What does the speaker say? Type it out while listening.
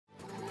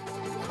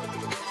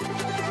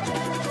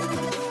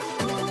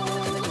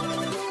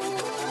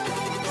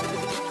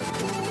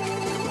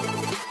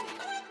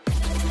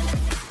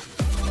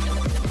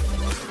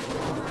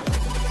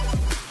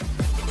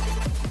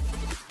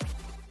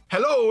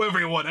Hello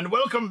everyone, and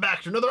welcome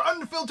back to another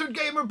Unfiltered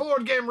Gamer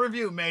board game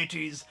review,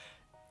 mateys.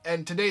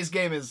 And today's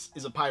game is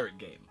a pirate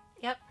game.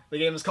 Yep. The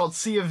game is called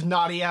Sea of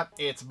Nadia.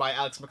 It's by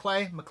Alex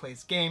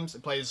McClay's Games.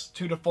 It plays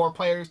 2 to 4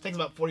 players, takes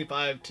about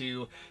 45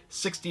 to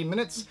 60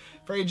 minutes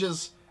for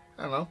ages,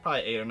 I don't know,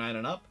 probably 8 or 9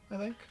 and up, I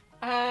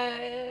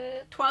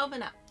think. 12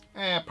 and up.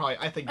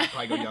 I think you'd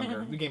probably go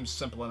younger. The game's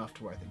simple enough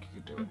to where I think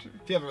you could do it.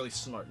 If you have a really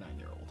smart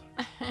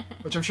 9-year-old.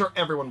 Which I'm sure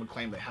everyone would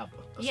claim they have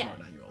a smart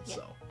 9-year-old,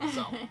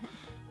 so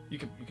you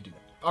could do that.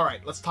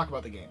 Alright, let's talk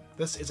about the game.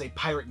 This is a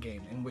pirate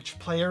game in which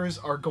players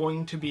are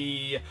going to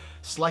be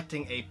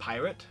selecting a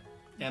pirate,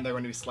 and they're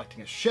going to be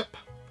selecting a ship.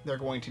 They're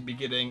going to be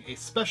getting a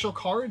special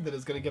card that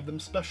is going to give them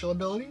special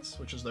abilities,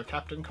 which is their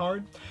captain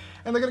card.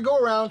 And they're going to go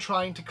around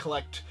trying to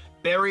collect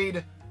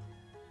buried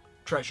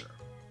treasure.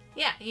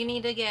 Yeah, you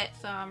need to get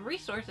some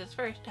resources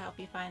first to help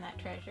you find that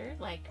treasure,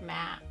 like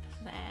maps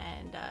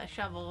and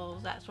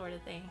shovels, that sort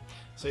of thing.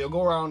 So you'll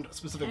go around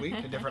specifically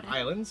to different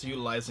islands,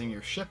 utilizing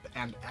your ship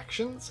and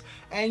actions,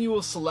 and you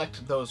will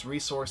select those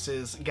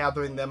resources,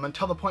 gathering them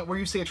until the point where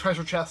you see a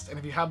treasure chest, and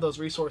if you have those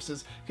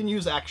resources, you can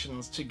use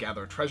actions to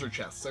gather treasure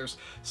chests. There's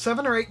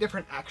 7 or 8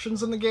 different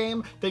actions in the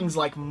game, things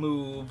like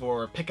move,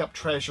 or pick up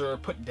treasure,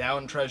 put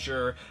down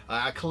treasure,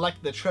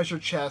 collect the treasure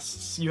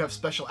chests. You have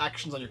special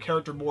actions on your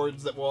character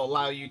boards that will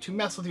allow you to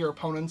mess with your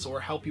opponents or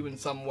help you in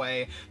some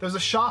way. There's a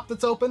shop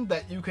that's open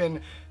that you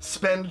can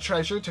spend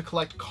treasure to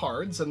collect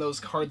cards, and those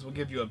cards will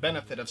give you a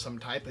benefit of some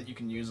type that you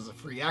can use as a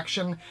free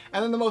action.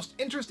 And then the most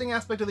interesting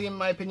aspect of the game, in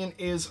my opinion,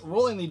 is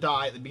rolling the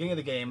die at the beginning of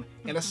the game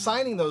and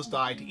assigning those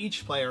die to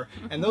each player,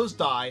 and those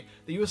die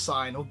that you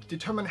assign will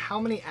determine how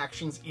many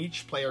actions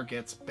each player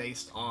gets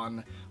based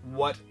on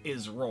what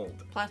is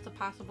rolled. Plus a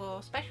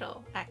possible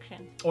special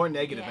action. Or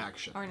negative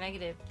action. Or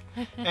negative.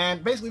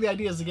 And basically the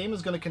idea is the game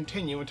is going to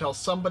continue until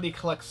somebody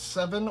collects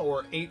 7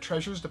 or 8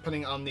 treasures,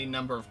 depending on the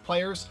number of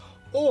players,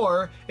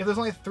 or if there's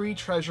only 3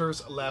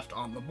 treasures left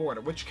on the board,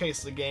 in which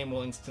case the game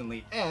will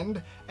instantly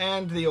end,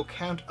 and you'll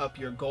count up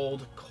your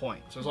gold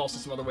coins. There's also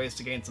some other ways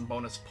to gain some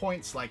bonus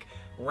points, like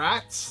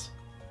rats,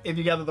 if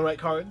you gather the right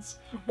cards,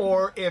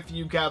 or if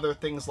you gather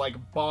things like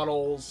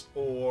bottles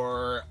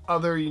or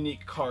other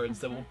unique cards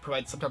that will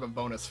provide some type of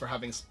bonus for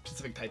having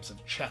specific types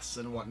of chests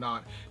and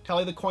whatnot.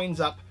 Tally the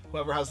coins up.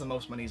 Whoever has the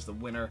most money is the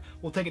winner.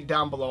 We'll take it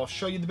down below. I'll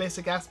show you the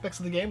basic aspects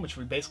of the game, which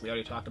we basically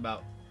already talked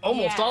about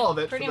almost all of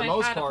it for the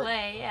most part. To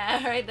play.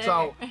 Yeah, right there.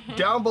 So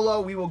down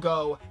below we will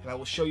go, and I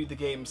will show you the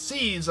game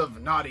Seas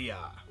of Nadia.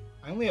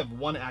 I only have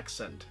 1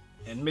 accent,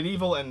 and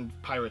medieval and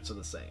pirates are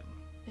the same.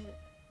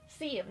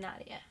 Sea of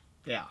Nadia.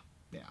 Yeah.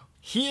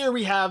 Here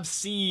we have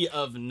Sea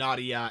of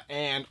Nadia,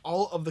 and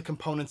all of the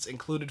components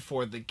included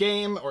for the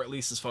game, or at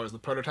least as far as the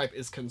prototype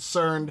is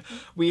concerned.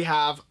 We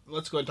have,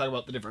 let's go ahead and talk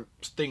about the different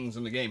things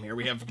in the game here.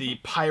 We have the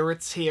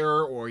pirates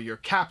here, or your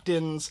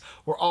captains.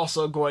 We're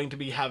also going to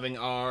be having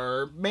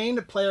our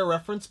main player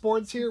reference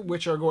boards here,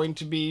 which are going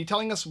to be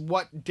telling us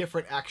what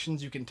different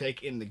actions you can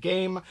take in the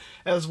game,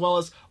 as well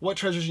as what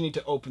treasures you need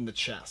to open the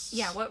chests.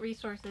 Yeah, what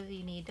resources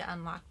you need to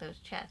unlock those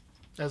chests.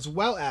 As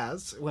well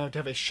as, we have to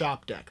have a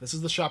shop deck. This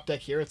is the shop deck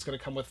here. It's going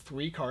to come with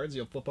 3 cards.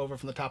 You'll flip over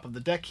from the top of the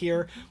deck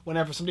here.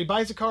 Whenever somebody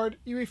buys a card,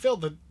 you refill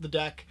the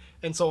deck,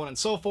 and so on and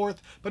so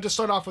forth. But to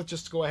start off with,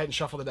 just go ahead and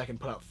shuffle the deck and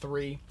put out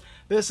 3.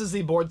 This is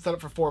the board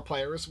setup for 4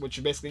 players, which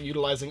you're basically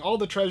utilizing all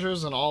the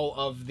treasures and all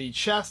of the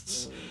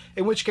chests,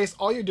 in which case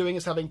all you're doing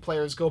is having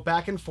players go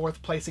back and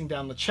forth placing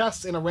down the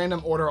chests in a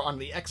random order on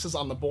the X's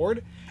on the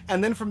board.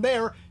 And then from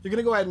there, you're going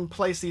to go ahead and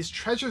place these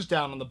treasures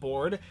down on the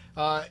board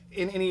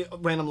in any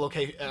random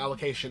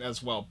allocation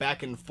as well,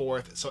 back and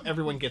forth, so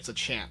everyone gets a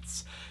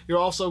chance. You're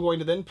also going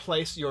to then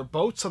place your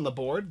boats on the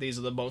board. These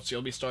are the boats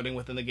you'll be starting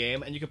with in the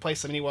game, and you can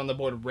place them anywhere on the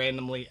board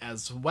randomly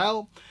as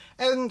well.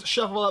 And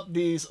shuffle up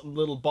these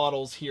little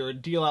bottles here,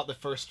 deal out the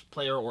first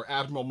player or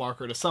admiral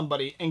marker to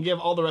somebody, and give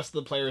all the rest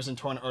of the players in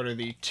turn order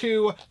the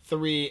 2,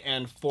 3,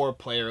 and 4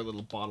 player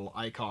little bottle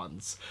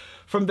icons.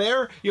 From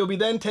there, you'll be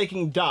then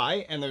taking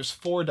die, and there's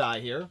 4 die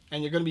here,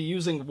 and you're going to be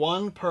using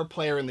 1 per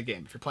player in the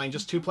game. If you're playing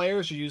just 2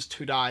 players, you use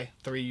 2 die,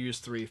 3 you use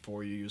 3,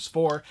 4 you use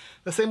 4.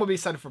 The same will be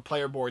said for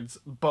player boards,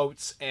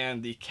 boats,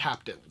 and the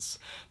captains.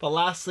 The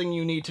last thing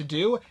you need to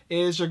do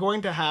is you're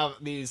going to have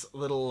these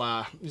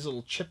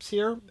little chips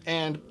here,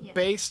 and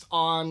based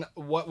on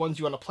what ones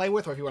you want to play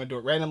with, or if you want to do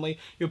it randomly,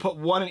 you put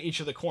 1 in each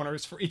of the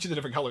corners for each of the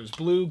different colors: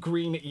 blue,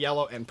 green,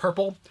 yellow, and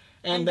purple.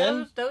 And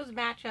then those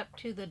match up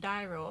to the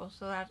die rolls,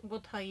 so that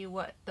will tell you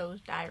what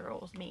those die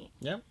rolls mean.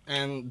 Yep,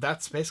 and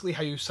that's basically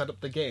how you set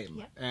up the game.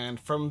 Yep. And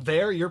from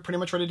there, you're pretty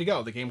much ready to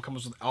go. The game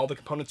comes with all the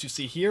components you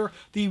see here,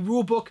 the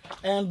rule book,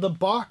 and the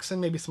box,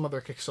 and maybe some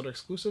other Kickstarter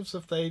exclusives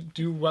if they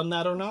do run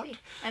that or not.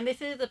 And this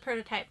is a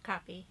prototype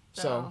copy,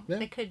 so yeah.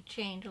 They could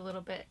change a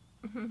little bit.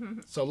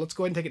 So let's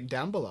go ahead and take it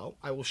down below.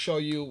 I will show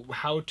you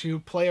how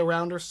to play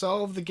around or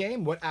solve the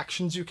game, what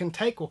actions you can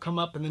take. We'll come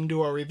up and then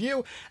do our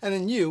review, and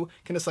then you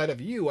can decide if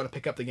you want to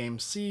pick up the game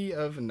Sea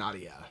of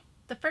Nadia.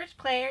 The first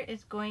player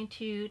is going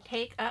to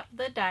take up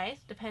the dice,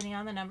 depending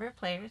on the number of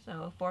players.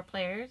 So 4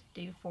 players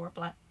do 4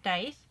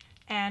 dice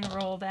and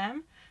roll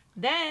them.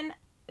 Then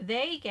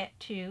they get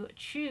to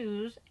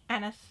choose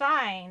and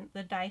assign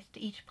the dice to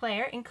each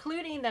player,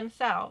 including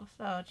themselves.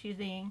 So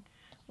choosing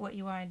what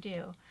you want to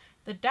do.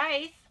 The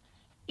dice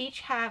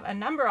each have a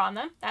number on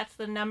them. That's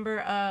the number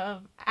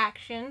of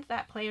actions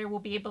that player will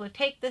be able to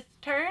take this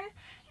turn,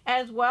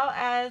 as well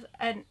as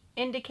an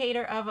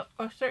indicator of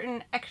a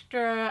certain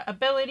extra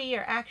ability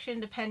or action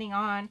depending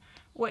on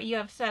what you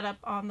have set up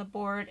on the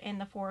board in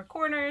the four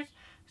corners.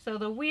 So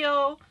the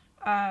wheel,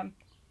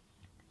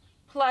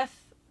 plus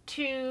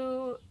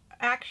 2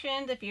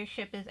 actions if your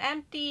ship is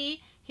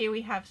empty. Here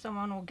we have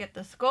someone will get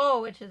the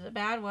skull, which is a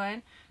bad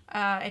one.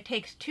 It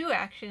takes 2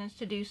 actions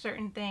to do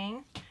certain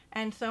things,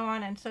 and so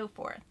on and so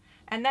forth.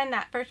 And then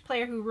that first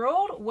player who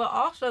rolled will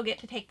also get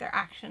to take their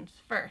actions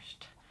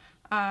first.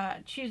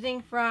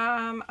 Choosing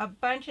from a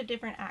bunch of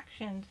different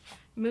actions.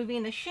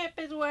 Moving the ship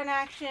is one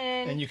action.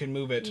 And you can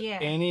move it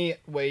any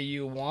way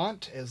you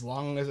want as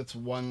long as it's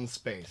one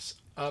space.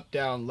 Up,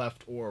 down,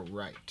 left, or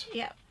right.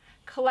 Yep.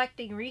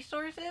 Collecting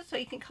resources. So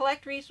you can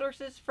collect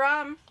resources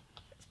from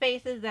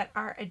spaces that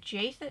are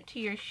adjacent to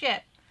your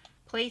ship,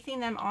 placing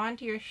them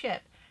onto your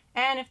ship.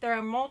 And if there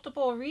are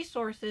multiple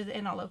resources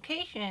in a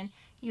location,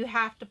 you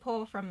have to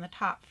pull from the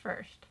top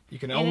first. You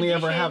can only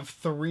ever have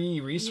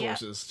 3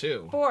 resources,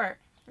 too. 4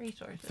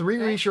 resources. 3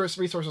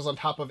 resources on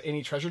top of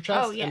any treasure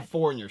chest, and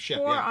 4 in your ship.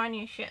 4 on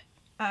your ship.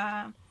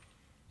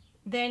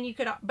 Then you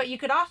could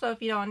also,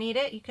 if you don't need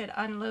it, you could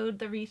unload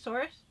the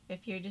resource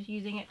if you're just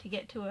using it to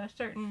get to a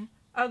certain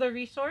other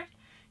resource.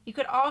 You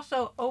could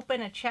also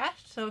open a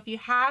chest. So if you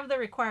have the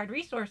required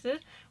resources,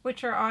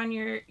 which are on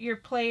your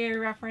player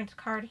reference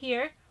card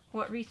here,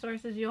 what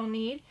resources you'll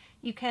need,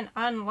 you can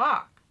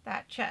unlock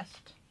that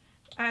chest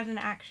as an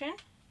action.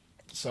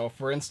 So,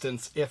 for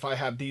instance, if I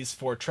have these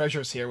 4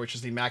 treasures here, which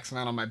is the max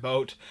amount on my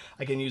boat,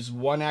 I can use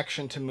 1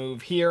 action to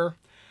move here,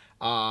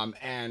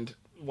 and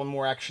 1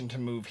 more action to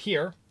move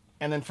here.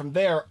 And then from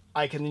there,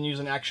 I can then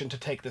use an action to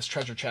take this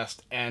treasure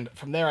chest. And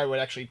from there, I would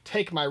actually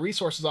take my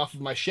resources off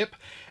of my ship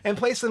and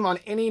place them on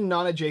any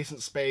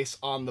non-adjacent space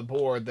on the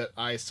board that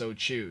I so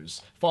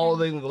choose,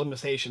 following the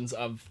limitations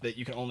of that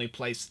you can only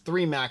place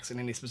 3 max in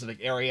any specific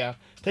area,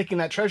 taking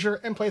that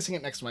treasure and placing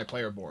it next to my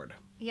player board.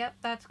 Yep,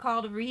 that's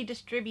called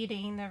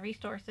redistributing the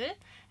resources.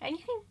 And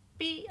you can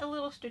be a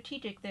little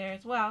strategic there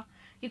as well.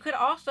 You could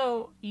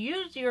also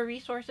use your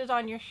resources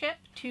on your ship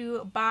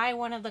to buy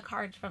one of the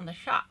cards from the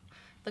shop.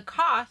 The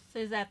cost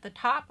is at the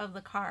top of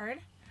the card.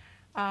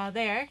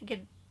 They're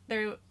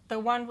the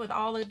one with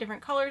all the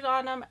different colors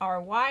on them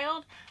are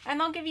wild, and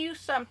they'll give you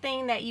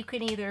something that you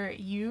can either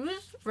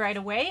use right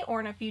away or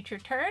in a future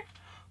turn,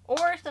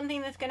 or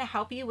something that's going to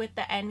help you with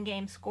the end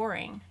game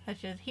scoring,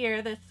 such as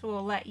here. This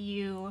will let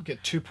you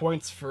get 2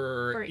 points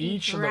for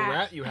each of the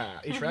rat you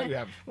have. Each rat you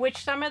have. Which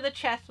some of the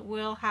chests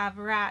will have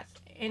rats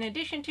in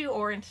addition to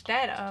or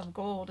instead of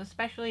gold,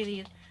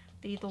 especially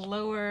these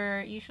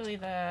lower, usually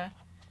the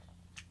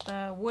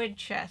wood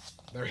chests.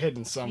 They're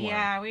hidden somewhere.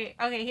 Yeah,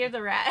 okay, here's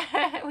a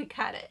rat. We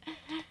got it.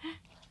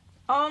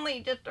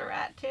 Only just a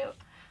rat, too.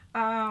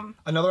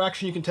 Another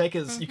action you can take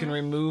is you can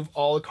remove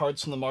all the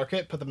cards from the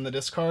market, put them in the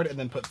discard, and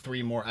then put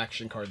 3 more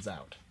action cards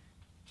out.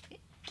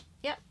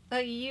 Yep. So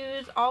you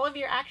use all of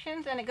your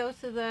actions, and it goes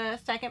to the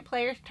second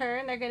player's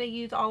turn. They're going to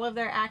use all of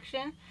their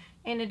action,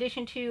 in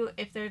addition to,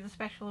 if there's a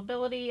special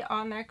ability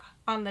on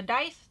the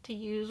dice, to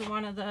use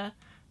one of the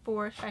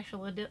 4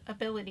 special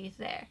abilities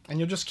there. And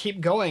you'll just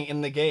keep going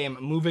in the game,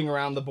 moving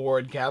around the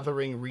board,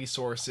 gathering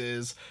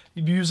resources,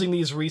 using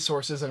these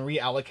resources and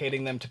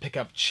reallocating them to pick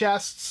up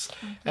chests,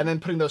 and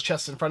then putting those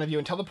chests in front of you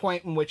until the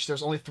point in which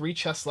there's only 3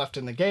 chests left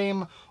in the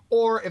game,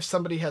 or if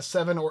somebody has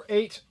 7 or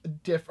 8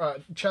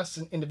 chests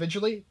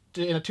individually.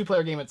 In a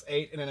 2-player game, it's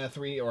 8, and in a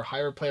 3 or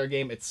higher player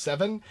game, it's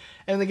 7.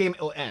 And in the game,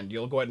 it'll end.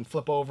 You'll go ahead and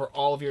flip over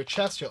all of your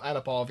chests. You'll add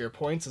up all of your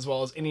points, as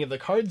well as any of the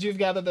cards you've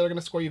gathered that are going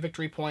to score you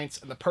victory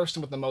points. And the person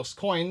with the most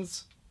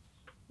coins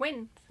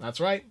wins.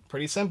 That's right.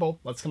 Pretty simple.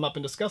 Let's come up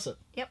and discuss it.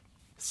 Yep.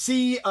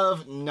 Sea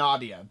of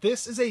Nadia.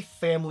 This is a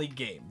family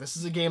game. This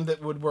is a game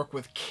that would work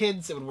with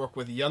kids. It would work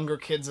with younger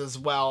kids as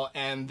well.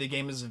 And the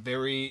game is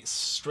very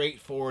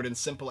straightforward and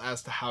simple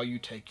as to how you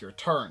take your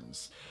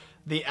turns.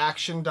 The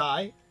action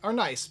die are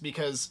nice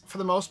because, for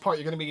the most part,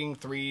 you're going to be getting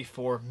 3,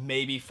 4,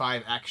 maybe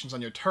 5 actions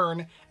on your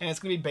turn, and it's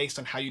going to be based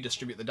on how you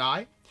distribute the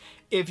die.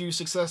 If you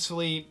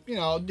successfully, have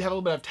a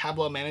little bit of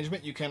tableau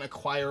management, you can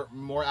acquire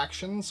more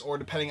actions, or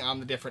depending on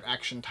the different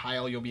action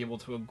tile, you'll be able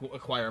to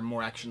acquire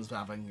more actions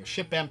without having your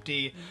ship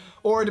empty,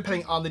 or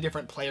depending on the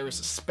different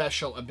players'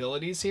 special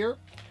abilities here.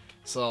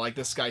 So, like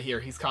this guy here,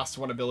 he's cost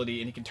 1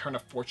 ability, and he can turn a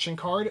fortune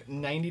card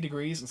 90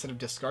 degrees instead of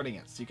discarding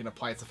it, so you can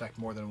apply its effect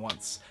more than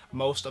once.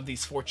 Most of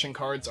these fortune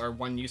cards are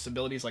one-use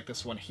abilities, like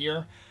this one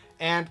here,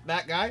 and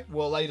that guy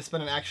will allow you to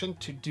spend an action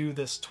to do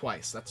this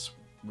twice. That's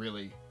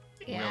really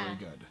good. Yeah.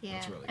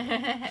 That's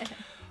really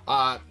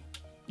good.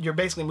 You're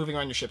basically moving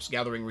around your ships,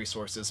 gathering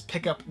resources,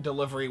 pick up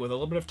delivery with a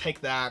little bit of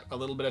take that, a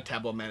little bit of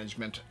tableau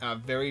management.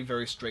 Very,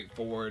 very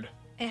straightforward.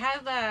 It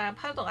has a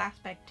puzzle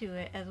aspect to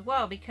it as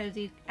well, because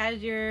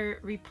as you're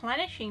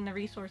replenishing the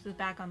resources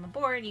back on the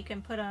board, you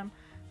can put them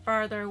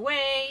farther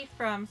away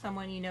from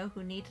someone you know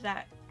who needs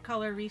that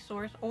color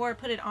resource or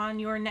put it on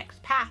your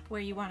next path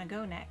where you want to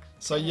go next.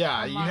 So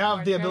yeah, you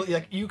have the ability,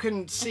 like, you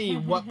can see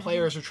what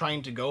players are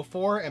trying to go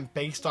for, and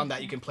based on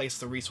that you can place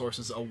the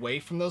resources away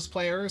from those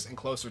players and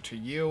closer to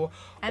you.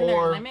 And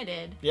they're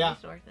limited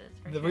resources.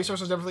 The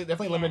resources are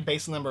definitely limited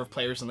based on the number of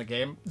players in the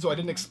game. So I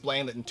didn't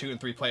explain that in 2 and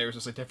 3 players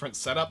there's a different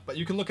setup, but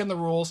you can look in the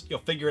rules, you'll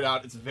figure it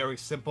out. It's very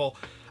simple.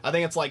 I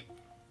think it's like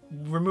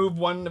remove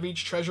 1 of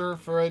each treasure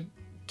for a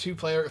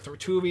 2-player,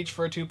 2 of each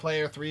for a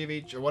 2-player, 3 of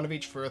each, or 1 of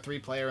each for a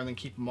 3-player, and then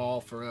keep them all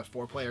for a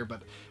 4-player.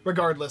 But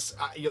regardless,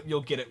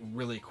 you'll get it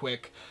really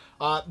quick.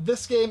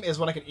 This game is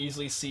one I can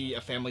easily see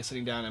a family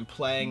sitting down and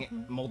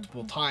playing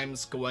multiple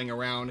times, going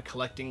around,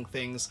 collecting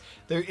things.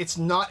 It's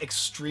not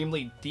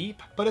extremely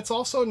deep, but it's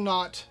also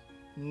not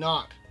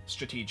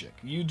strategic.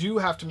 You do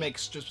have to make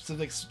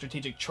specific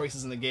strategic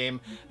choices in the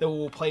game that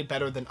will play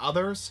better than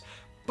others.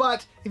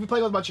 But if you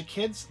play with a bunch of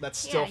kids, that's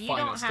still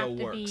fine. It still works. You don't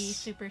have to be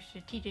super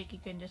strategic. You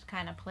can just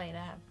kind of play to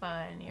have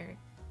fun. You're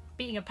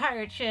being a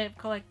pirate ship,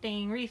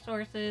 collecting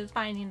resources,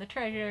 finding the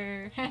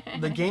treasure.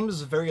 The game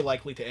is very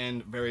likely to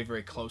end very,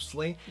 very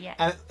closely.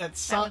 Yeah. And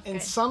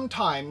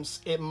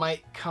sometimes it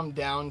might come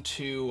down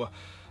to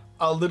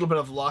a little bit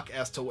of luck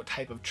as to what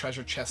type of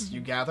treasure chests you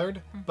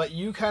gathered, but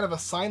you kind of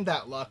assign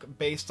that luck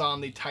based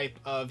on the type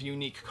of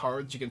unique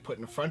cards you can put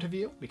in front of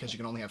you, because you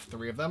can only have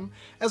 3 of them,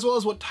 as well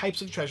as what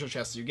types of treasure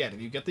chests you get.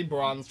 If you get the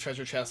bronze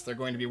treasure chests, they're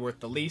going to be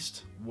worth the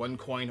least, 1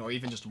 coin or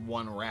even just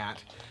 1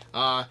 rat.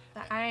 The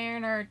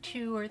iron are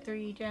 2 or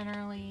 3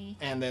 generally.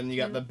 And then you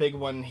got the big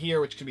one here,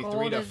 which could be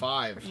 3 to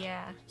 5.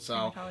 Yeah,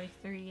 so it's always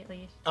 3 at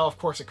least. Oh, of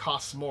course, it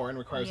costs more and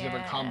requires a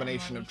different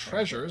combination of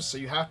treasures, so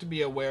you have to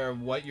be aware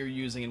of what you're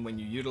using and when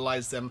you utilize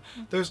them.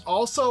 There's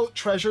also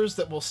treasures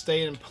that will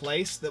stay in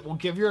place that will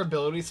give your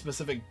ability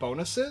specific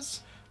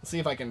bonuses. Let's see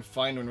if I can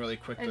find one really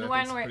quick that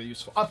I think is pretty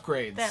useful.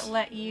 Upgrades. That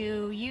let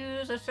you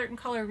use a certain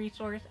color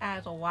resource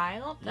as a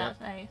wild. That's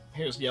nice.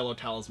 Here's yellow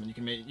talisman. You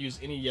can use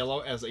any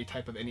yellow as a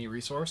type of any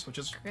resource, which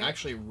is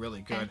actually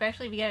really good. And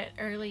especially if you get it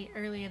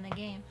early in the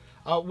game.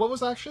 What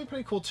was actually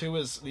pretty cool too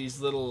is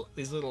these little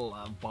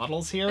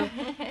bottles here.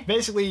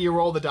 Basically, you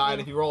roll the die,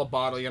 and if you roll a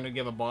bottle, you're going to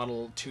give a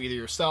bottle to either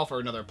yourself or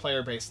another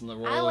player based on the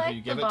roll who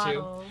you give it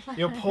to.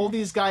 You'll pull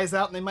these guys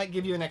out, and they might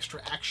give you an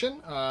extra action.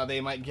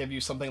 They might give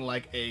you something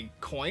like a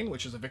coin,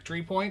 which is a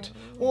victory point,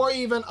 or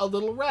even a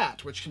little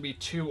rat, which can be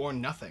 2 or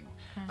nothing.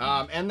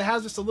 And it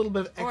has just a little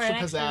bit of extra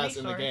pizzazz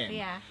in the game.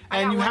 Yeah,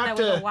 and you have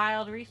to a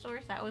wild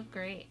resource. That was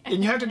great.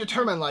 And you have to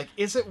determine, like,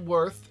 is it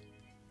worth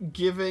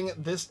giving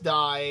this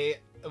die,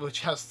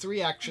 which has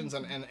 3 actions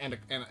and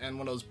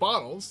one of those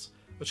bottles,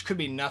 which could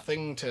be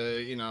nothing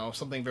to, you know,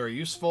 something very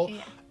useful,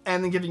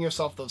 and then giving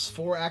yourself those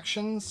 4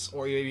 actions,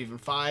 or maybe even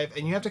 5,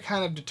 and you have to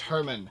kind of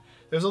determine.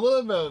 There's a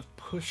little bit of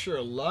push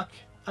your luck,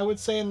 I would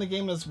say, in the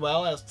game as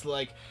well, as to,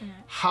 like,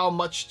 how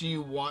much do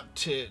you want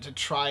to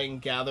try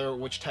and gather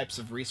which types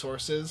of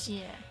resources.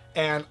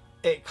 And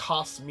it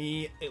cost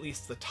me at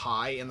least the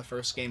tie in the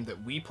first game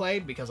that we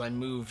played, because I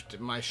moved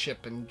my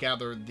ship and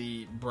gathered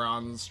the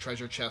bronze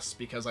treasure chests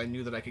because I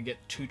knew that I could get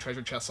 2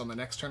 treasure chests on the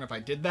next turn if I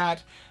did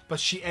that. But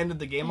she ended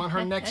the game on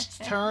her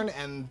next turn,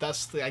 and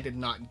thusly I did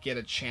not get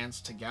a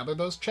chance to gather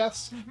those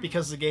chests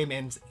because the game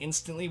ends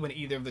instantly when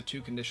either of the 2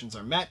 conditions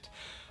are met.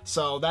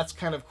 So that's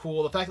kind of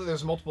cool. The fact that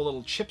there's multiple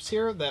little chips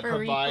here that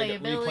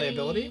provide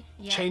replayability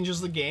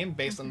changes the game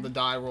based on the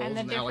die rolls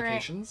and the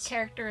allocations.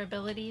 Character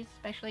abilities,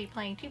 especially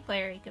playing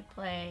 2-player, you could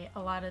play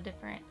a lot of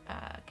different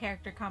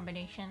character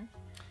combinations.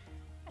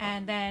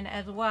 And then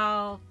as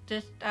well,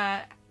 just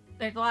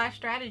there's a lot of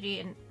strategy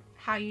in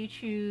how you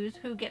choose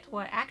who gets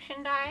what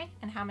action die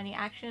and how many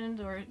actions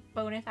or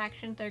bonus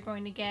actions they're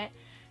going to get.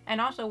 And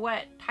also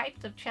what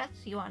types of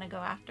chests you want to go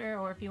after,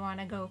 or if you want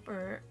to go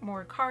for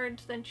more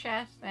cards than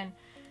chests, and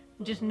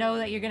just know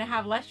that you're going to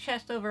have less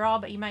chests overall,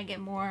 but you might get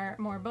more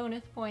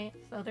bonus points.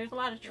 So there's a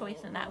lot of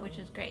choice in that, which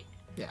is great.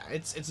 Yeah,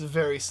 it's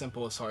very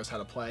simple as far as how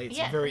to play. It's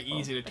very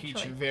easy to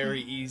teach,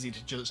 very easy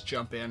to just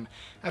jump in.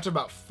 After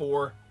about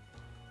 4,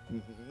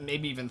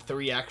 maybe even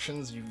 3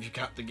 actions, you've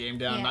got the game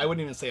down. I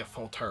wouldn't even say a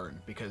full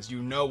turn, because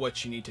you know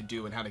what you need to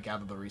do and how to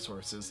gather the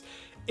resources.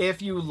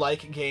 If you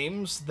like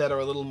games that are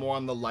a little more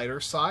on the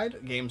lighter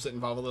side, games that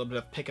involve a little bit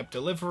of pickup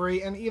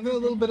delivery and even a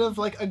little bit of,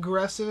 like,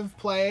 aggressive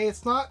play,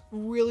 it's not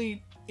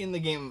really in the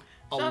game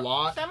a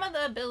lot. Some of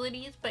the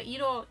abilities, but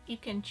you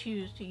can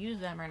choose to use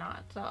them or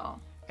not. So.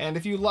 And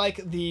if you like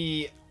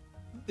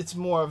it's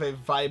more of a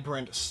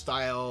vibrant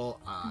style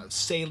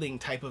sailing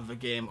type of a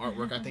game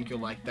artwork, I think you'll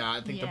like that.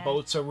 I think the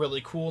boats are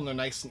really cool and they're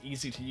nice and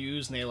easy to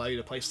use, and they allow you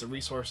to place the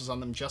resources on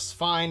them just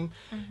fine,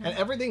 and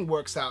everything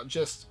works out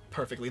just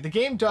perfectly. The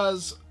game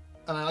does,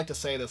 and I like to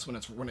say this when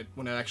it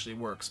actually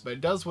works, but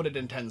it does what it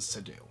intends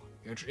to do.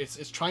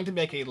 It's trying to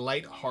make a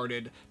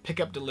light-hearted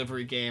pickup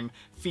delivery game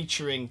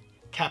featuring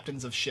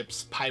captains of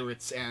ships,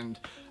 pirates, and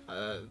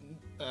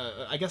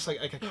I guess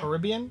like a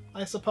Caribbean,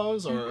 I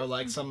suppose, or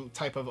like some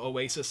type of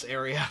oasis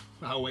area.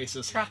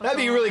 Oasis. Tropical, That'd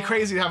be really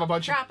crazy to have a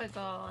bunch of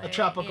a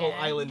tropical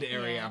island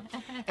area,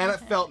 and it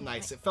felt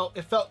nice. It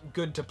felt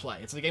good to play.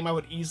 It's a game I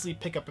would easily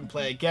pick up and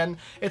play again.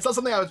 It's not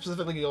something I would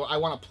specifically go, I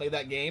want to play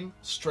that game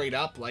straight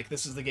up. Like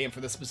this is the game for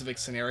this specific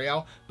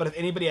scenario. But if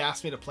anybody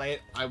asked me to play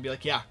it, I would be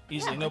like, yeah,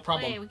 easily, no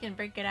problem. We can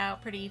break it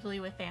out pretty easily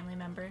with family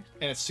members.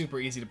 And it's super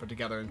easy to put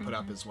together and put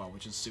up as well,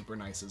 which is super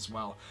nice as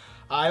well.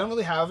 I don't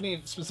really have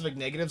any specific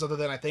negatives other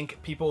than I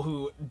think people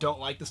who don't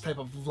like this type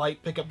of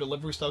light pickup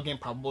delivery style game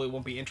probably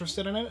won't be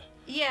interested in it.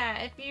 Yeah,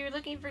 if you're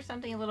looking for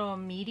something a little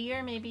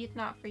meatier, maybe it's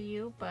not for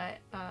you, but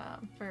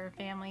for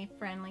family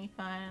friendly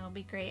fun, it'll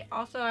be great.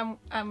 Also,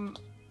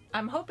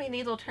 I'm hoping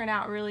these will turn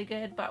out really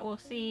good, but we'll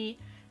see,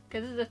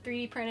 because this is a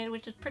 3D printed,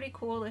 which is pretty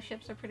cool. The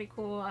ships are pretty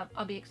cool.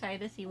 I'll be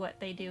excited to see what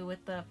they do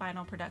with the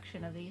final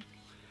production of these.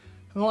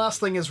 And the last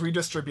thing is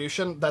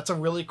redistribution. That's a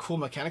really cool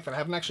mechanic that I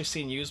haven't actually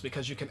seen used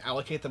because you can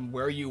allocate them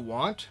where you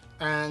want.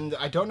 And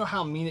I don't know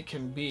how mean it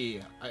can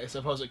be. I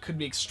suppose it could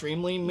be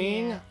extremely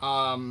mean.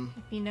 Yeah.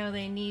 If you know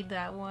they need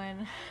that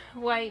one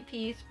white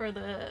piece for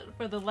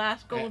the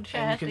last gold chest.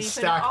 And you can you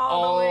stack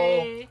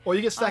or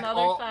you can stack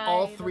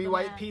all 3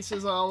 white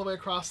pieces all the way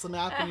across the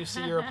map and you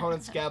see your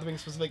opponents gathering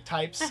specific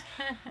types.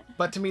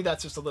 But to me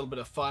that's just a little bit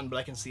of fun, but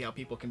I can see how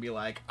people can be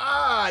like,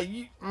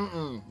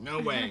 no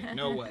way,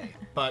 no way.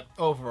 But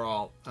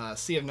overall,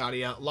 Sea of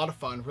Nadia, a lot of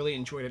fun, really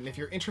enjoyed it. And if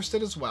you're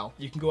interested as well,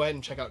 you can go ahead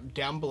and check out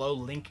down below,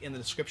 link in the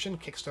description,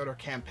 Kickstarter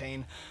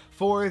campaign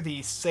for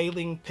the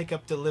sailing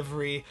pickup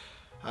delivery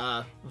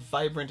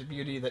vibrant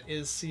beauty that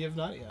is Sea of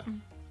Nadia.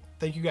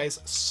 Thank you guys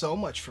so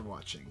much for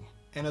watching.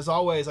 And as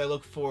always, I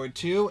look forward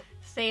to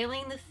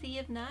sailing the Sea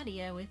of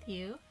Nadia with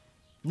you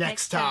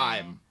next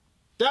time.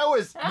 That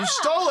was, you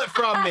stole it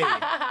from me.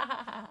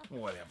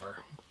 Whatever.